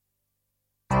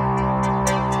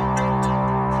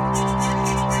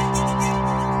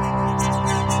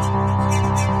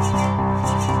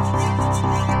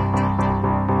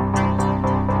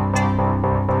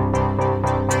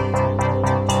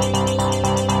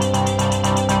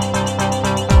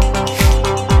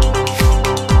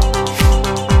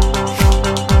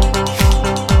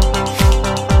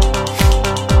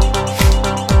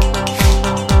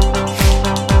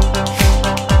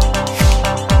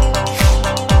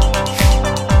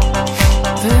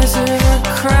There's a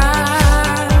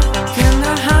crack in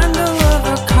the handle of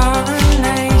a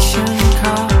coronation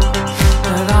cup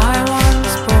that I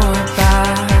once brought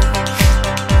back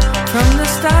from the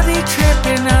study trip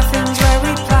in Athens where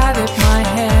we plaited my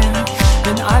hair,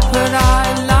 and I put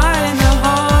eyeliner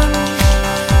on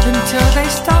until they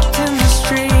stopped in the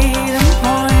street and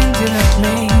pointed at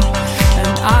me,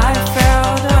 and I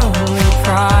felt only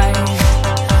pride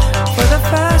for the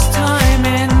first time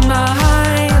in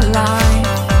my life.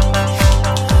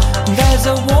 There's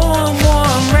a warm,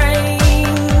 warm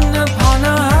rain upon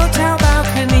a hotel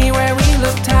balcony where we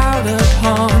looked out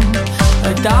upon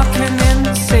a darkening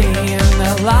sea, and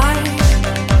the light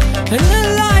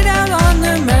out on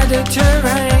the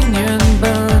Mediterranean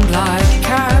burned like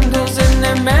candles in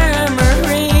the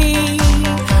memory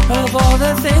of all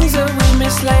the things that we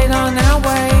mislaid on our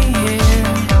way here.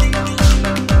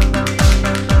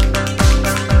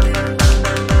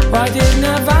 Why did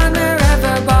Nirvana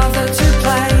ever bother to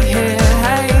play here?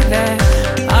 Hey there,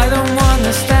 I don't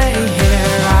wanna stay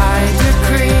here. I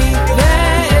decree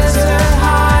there is a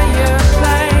higher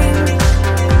plane,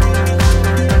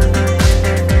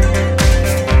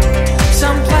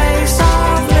 some place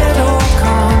of little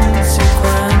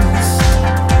consequence,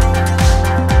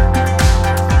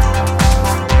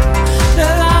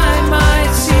 that I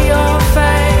might see your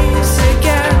face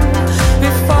again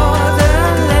before the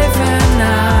living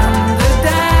and the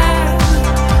dead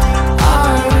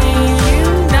are reunited.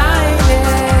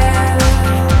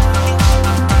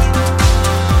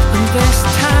 And this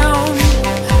town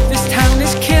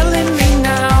is killing me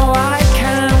now. I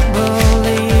can't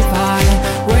believe I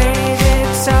waited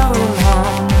so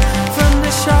long, from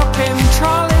the shopping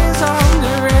trolleys on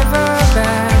the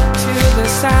riverbed to the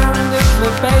sound of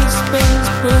the bass bins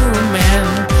booming.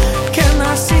 Can I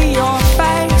see your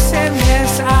face in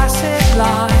this acid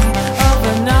light of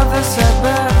another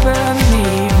suburban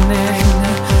evening,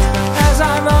 as I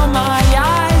roll my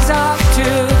eyes up to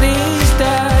these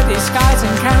dirty skies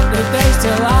and count the days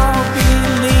till I'll be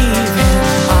leaving?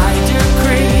 I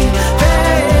decree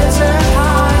there is a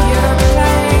higher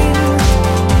plane,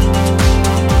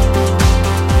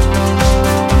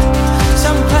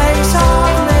 some place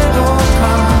of little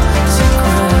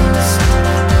consequence,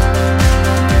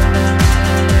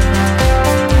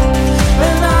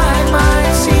 that I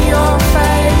might see your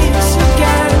face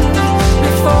again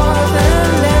before the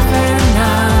living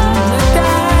and the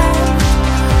dead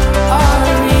are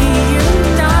reunited.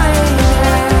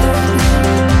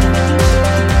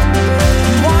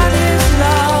 What is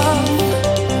love?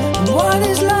 What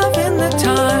is love in the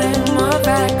time of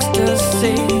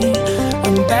ecstasy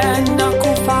and bare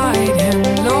knuckle fighting?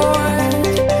 Lord,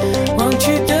 won't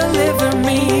you deliver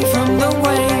me from the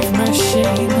wave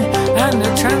machine and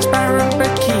the transparent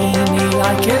bikini?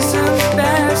 Like, isn't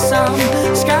there some